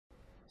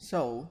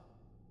So,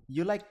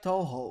 you like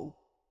Touhou?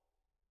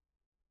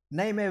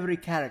 Name every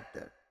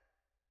character.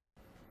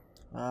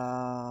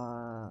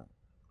 Uh,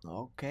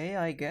 okay,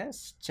 I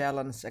guess.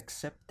 Challenge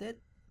accepted.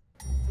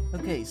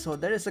 Okay, so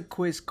there is a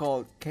quiz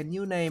called Can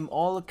you name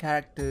all the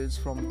characters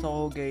from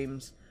Touhou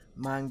games,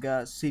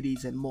 manga,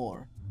 cities, and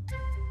more?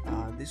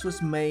 This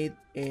was made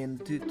in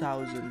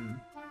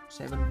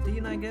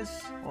 2017, I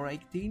guess, or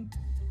 18.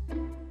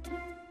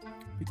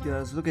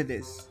 Because look at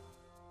this.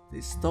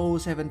 This Touhou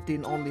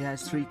 17 only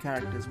has 3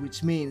 characters,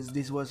 which means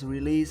this was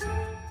released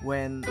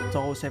when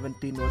Touhou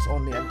 17 was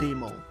only a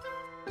demo.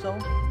 So,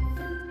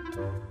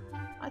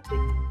 I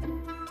think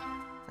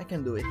I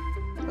can do it.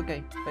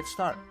 Okay, let's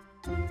start.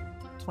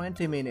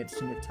 20 minutes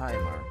in the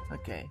timer.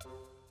 Okay.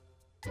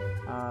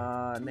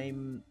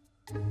 Name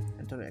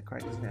enter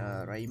characters.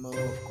 Raimo,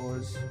 of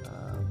course.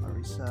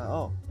 Marisa.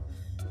 Oh,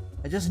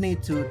 I just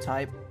need to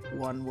type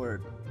one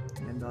word,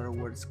 and then the other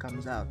words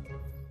comes out.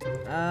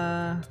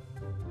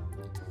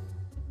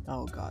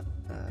 Oh god.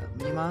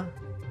 Mima.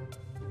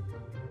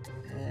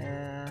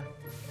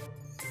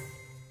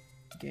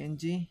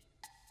 Genji.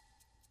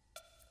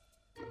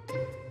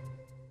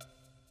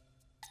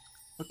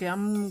 Okay,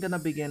 I'm gonna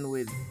begin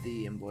with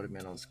the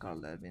embodiment of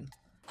Scarlet Levin.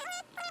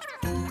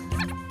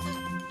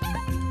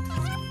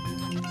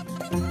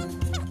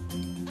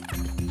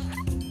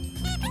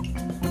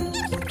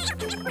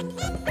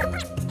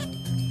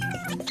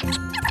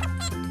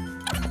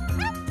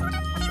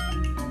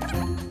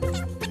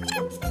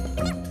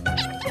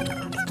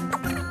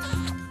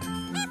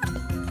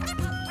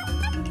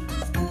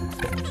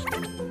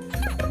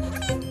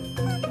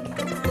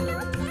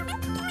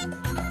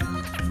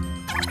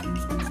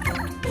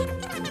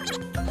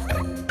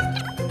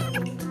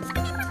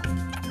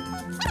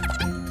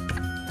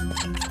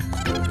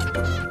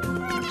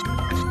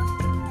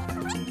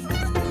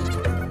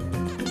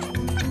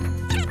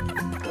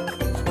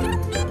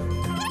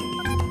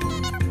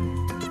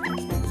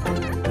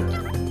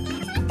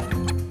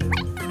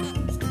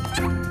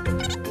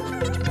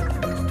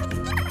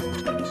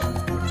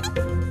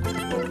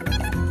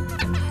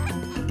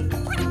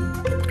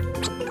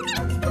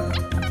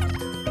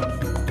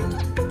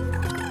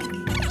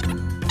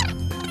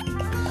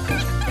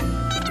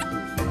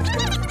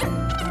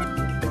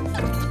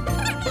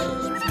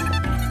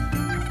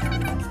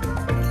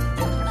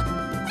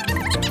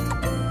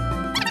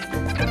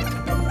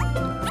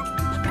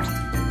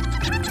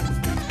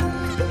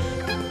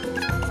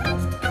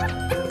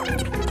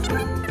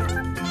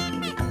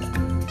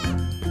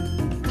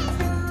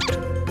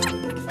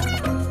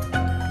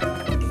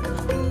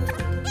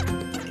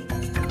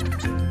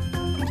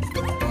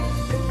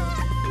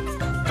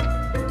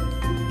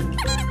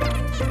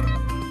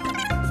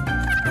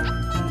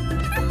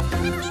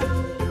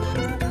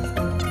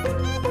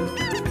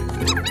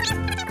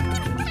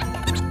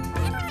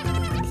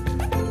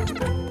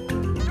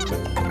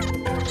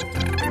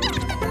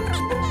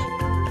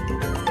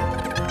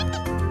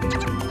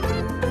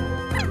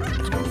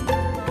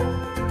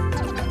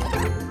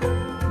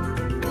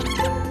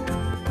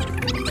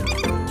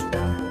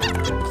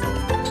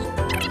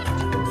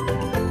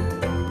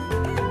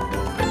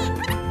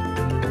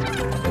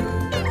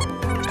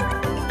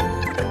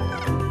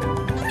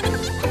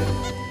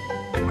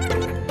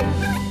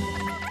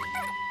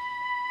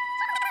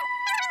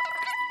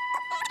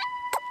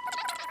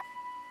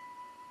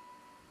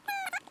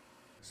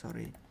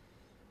 Sorry.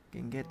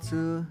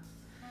 Gengetsu.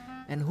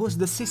 And who's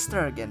the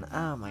sister again?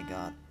 Oh my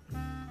god.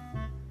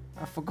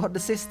 I forgot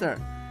the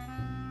sister.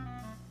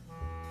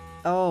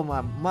 Oh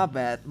my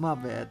bad, my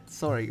bad.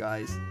 Sorry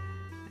guys.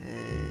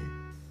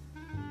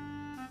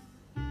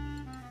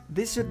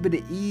 This should be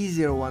the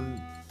easier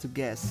one to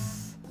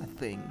guess, I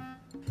think.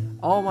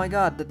 Oh my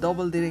god, the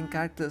double dealing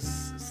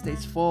characters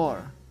stage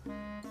 4.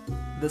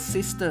 The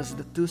sisters,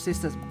 the two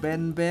sisters,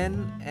 Ben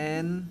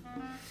and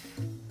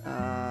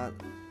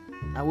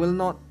I will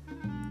not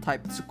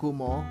type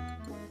Tsukumo.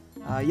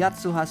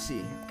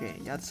 Yatsuhashi. Okay,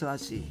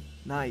 Yatsuhashi.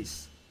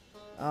 Nice.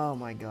 Oh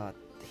my god.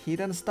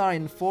 Hidden star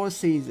in 4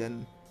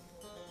 season.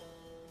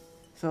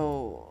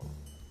 So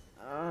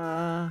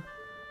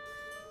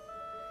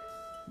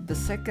the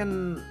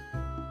second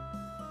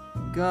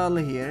girl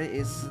here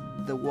is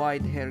the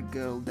white hair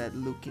girl that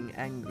looking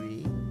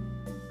angry.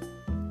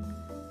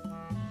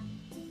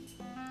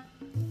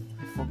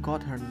 I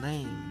forgot her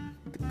name.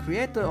 The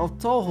creator of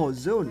Touhou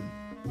Zune,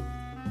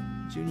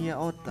 Junya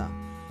Ota.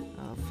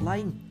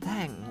 Flying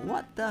Tang.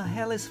 What the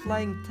hell is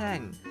Flying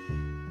Tang?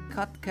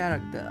 Cut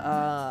character.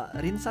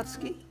 Rin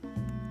Satsuki?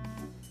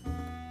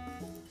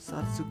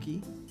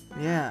 Satsuki?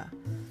 Yeah.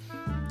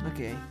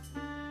 Okay.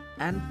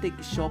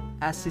 Antique shop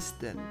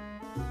assistant.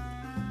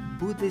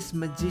 Buddhist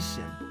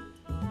magician.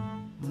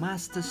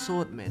 Master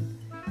swordman.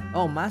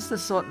 Oh, Master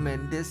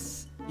swordman.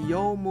 This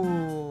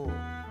Yomu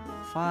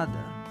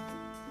father.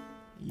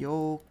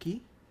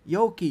 Yoki?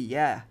 Yoki,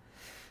 yeah.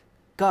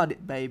 Got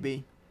it,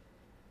 baby.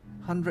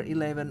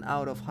 111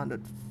 out of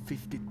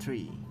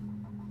 153.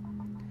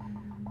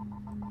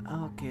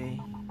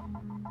 Okay.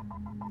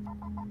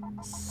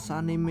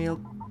 Sunny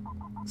Milk,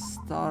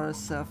 Star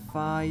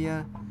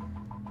Sapphire.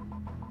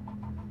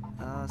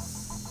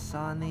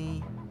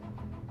 Sunny,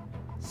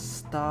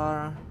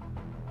 Star,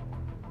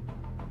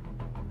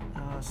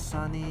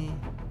 Sunny,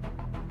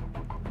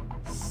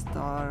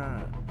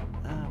 Star.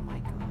 Oh my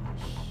gosh.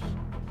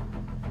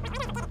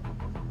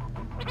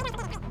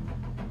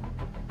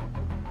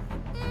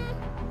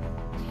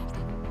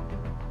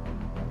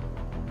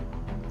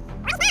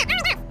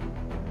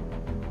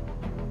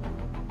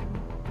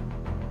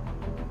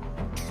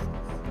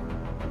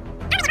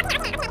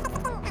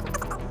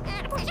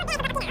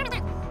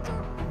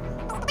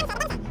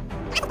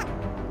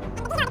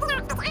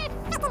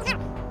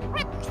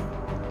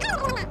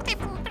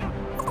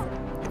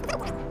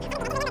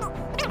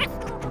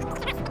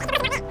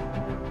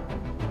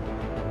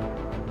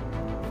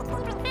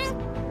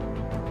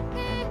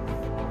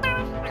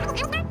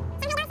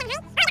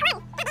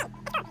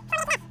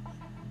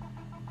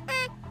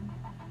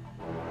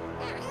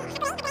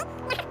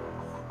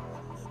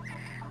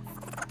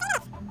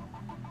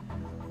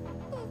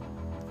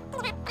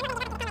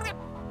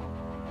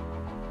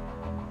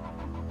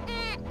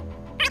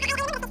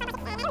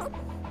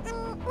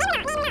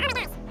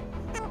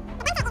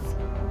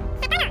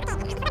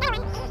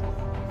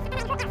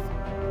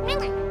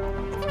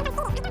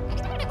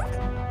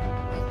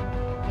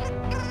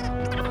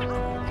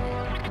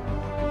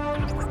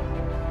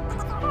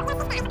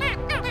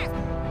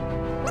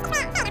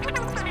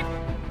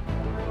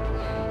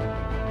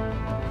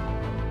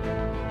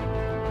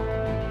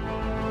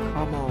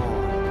 Come on.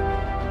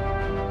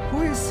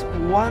 Who is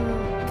one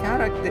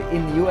character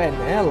in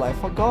UNL? I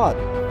forgot.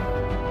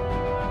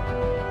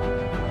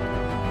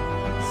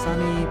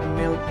 Sunny,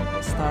 Milk,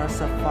 Star,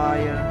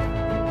 Sapphire.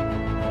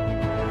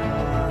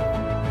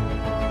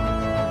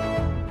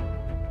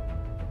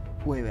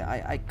 Wait,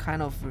 I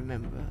kind of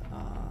remember.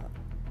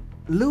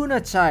 Luna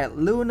Child,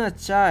 Luna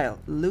Child,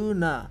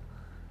 Luna,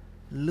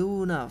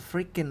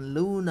 freaking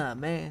Luna,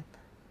 man.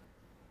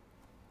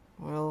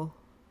 Well,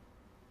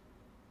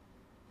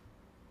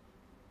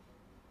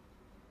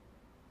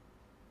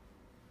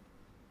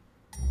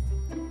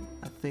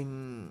 I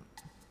think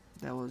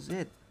that was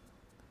it.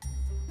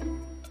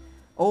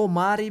 Oh,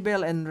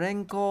 Maribel and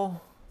Renko,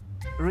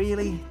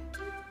 really?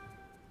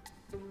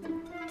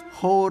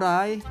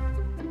 Horai,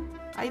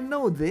 I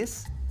know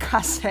this.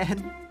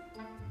 Kasen.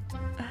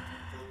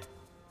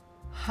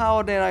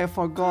 How dare I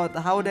forgot?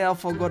 How dare I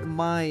forgot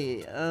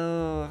Mai?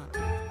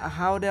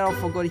 How dare I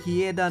forgot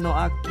Hieda no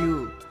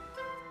Akyu,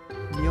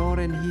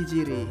 Myoren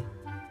Hijiri,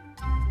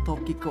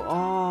 Tokiko.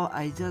 Oh,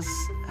 I just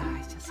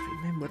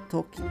remember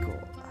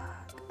Tokiko.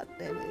 God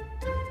damn it.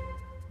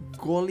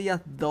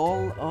 Goliath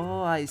doll.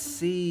 Oh, I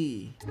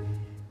see.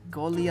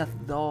 Goliath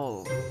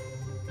doll.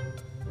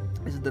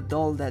 It's the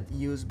doll that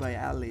used by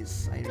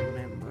Alice. I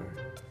remember.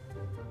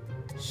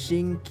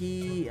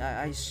 Shinki.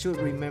 I should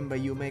remember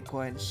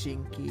Yumeko and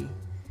Shinki.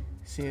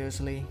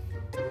 Seriously.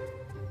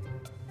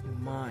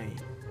 My.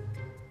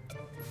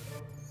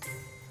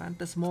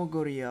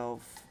 Phantasmagoria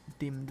of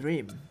Dim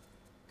Dream.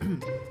 I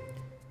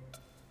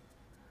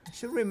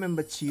should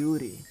remember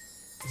Chiuri.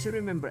 I should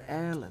remember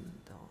Ellen.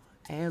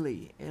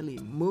 Ellie,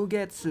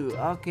 Mugetsu,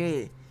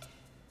 okay.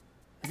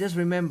 I just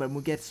remember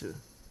Mugetsu.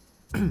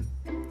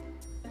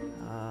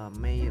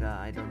 Meira,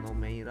 I don't know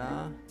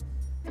Meira.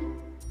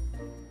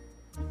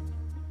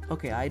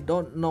 Okay, I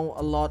don't know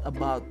a lot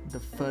about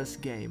the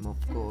first game, of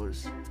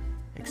course,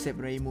 except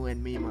Reimu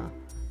and Mima.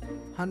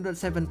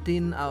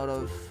 117 out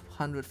of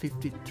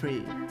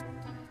 153,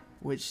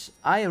 which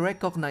I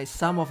recognize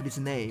some of this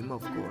name,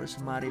 of course.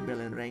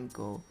 Maribel and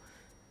Renko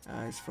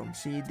is from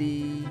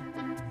CD.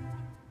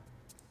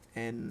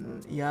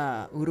 And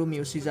yeah, Urumi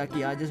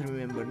Ushizaki, I just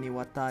remember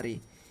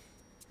Niwatari,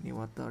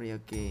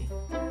 okay.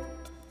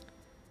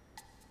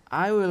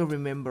 I will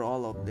remember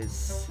all of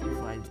this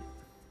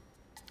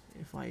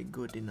if I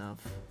good enough.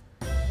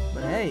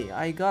 But hey,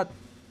 I got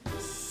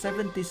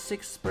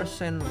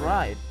 76%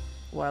 right,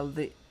 while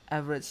the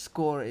average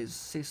score is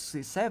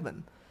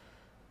 67.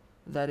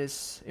 That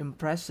is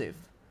impressive,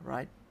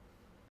 right?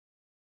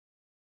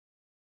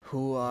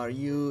 Who are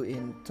you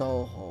in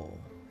Touhou?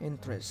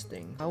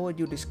 Interesting. How would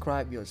you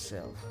describe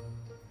yourself?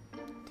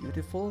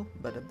 Beautiful,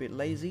 but a bit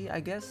lazy, I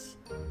guess.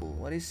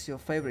 What is your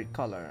favorite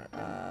color?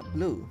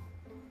 Blue.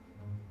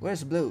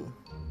 Where's blue?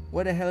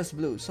 Where the hell is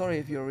blue? Sorry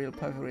if your real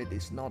favorite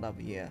is not up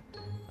here.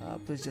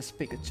 Please just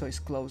pick a choice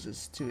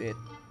closest to it,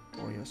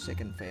 or your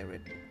second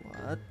favorite.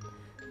 What?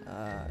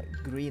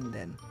 Green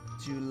then.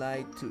 Would you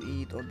like to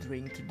eat or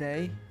drink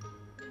today?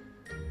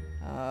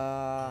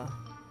 I'd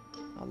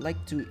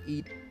like to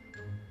eat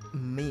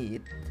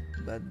meat,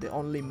 but the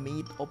only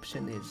meat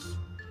option is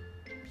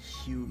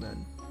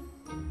human.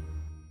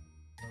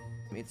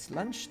 It's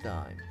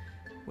lunchtime.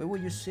 Where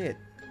will you sit?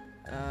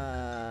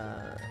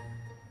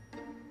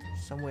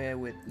 Somewhere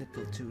with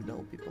little to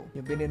no people.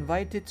 You've been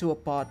invited to a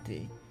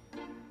party.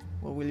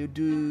 What will you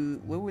do?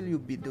 What will you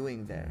be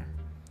doing there?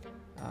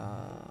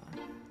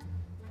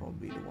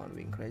 Probably the one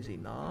being crazy.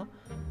 Nah,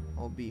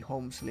 I'll be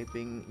home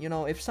sleeping. You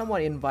know, if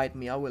someone invite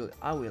me, I will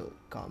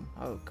come.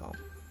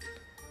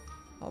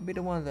 I'll be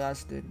the one that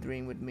has to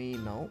drink with me.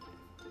 No,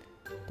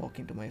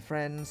 talking to my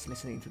friends,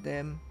 listening to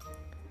them,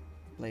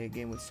 play a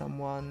game with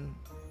someone.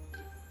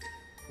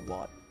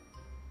 What?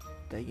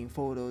 Taking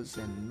photos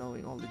and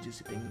knowing all the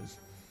juicy things.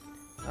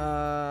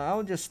 I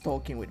was just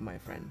talking with my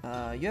friend.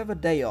 You have a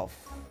day off.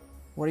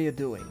 What are you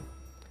doing?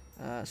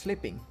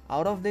 Sleeping.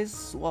 Out of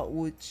this, what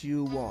would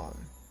you want?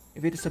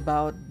 If it is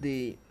about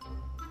the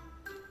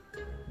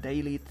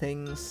daily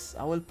things,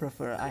 I will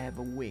prefer I have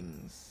a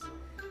wings,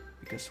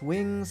 because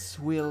wings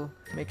will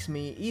makes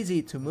me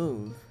easy to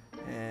move.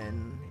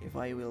 And if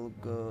I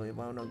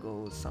wanna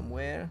go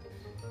somewhere,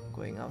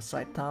 going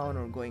outside town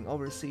or going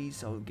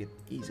overseas, I will get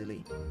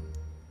easily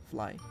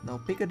fly. Now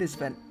pick a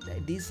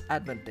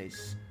disadvantage.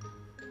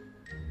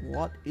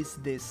 What is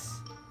this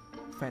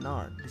fan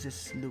art? This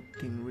is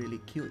looking really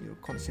cute.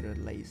 You're considered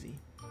lazy.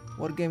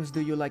 What games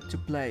do you like to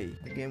play?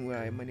 The game where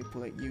I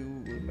manipulate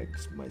you will make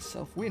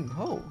myself win.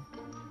 Oh,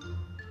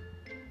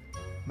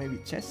 maybe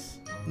chess?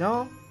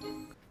 No,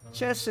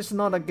 chess is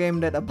not a game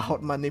that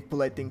about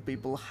manipulating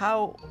people.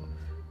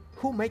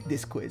 Who make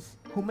this quiz?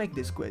 Who make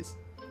this quiz?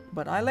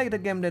 But I like the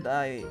game that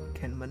I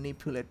can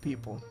manipulate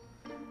people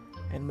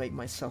and make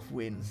myself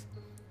win.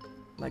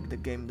 Like the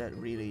game that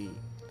really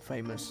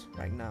famous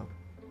right now.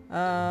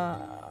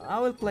 I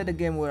will play the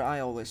game where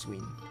I always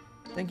win.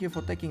 Thank you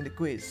for taking the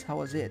quiz. How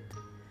was it?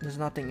 There's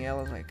nothing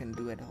else I can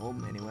do at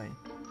home anyway.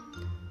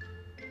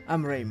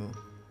 I'm Reimu.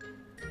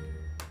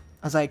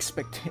 As I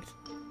expected.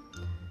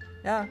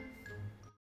 Yeah,